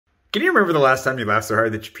Can you remember the last time you laughed so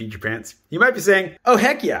hard that you peed your pants? You might be saying, oh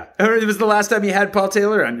heck yeah. Or it was the last time you had Paul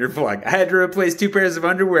Taylor on your vlog. I had to replace 2 pairs of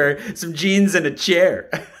underwear, some jeans, and a chair.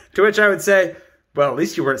 To which I would say, well, at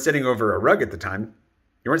least you weren't sitting over a rug at the time.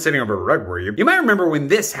 You weren't sitting over a rug, were you? You might remember when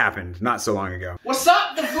this happened not so long ago. What's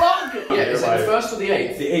up, the vlog? Yeah, is it the 1st or the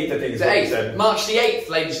 8th? The 8th, I think is the what 8th. you said. March the 8th,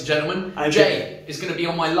 ladies and gentlemen. Jay is going to be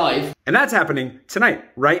on my live. And that's happening tonight,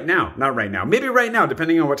 right now. Not right now. Maybe right now,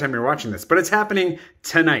 depending on what time you're watching this. But it's happening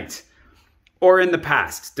tonight. Or in the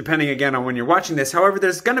past, depending again on when you're watching this. However,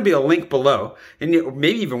 there's going to be a link below, and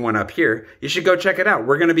maybe even one up here. You should go check it out.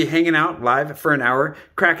 We're going to be hanging out live for an hour,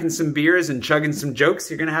 cracking some beers and chugging some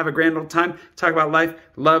jokes. You're going to have a grand old time. Talk about life,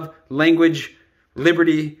 love, language,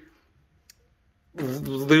 liberty,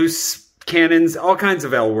 loose cannons, all kinds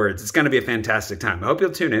of L words. It's going to be a fantastic time. I hope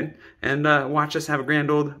you'll tune in and watch us have a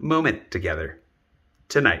grand old moment together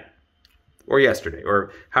tonight or yesterday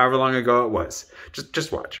or however long ago it was. Just watch.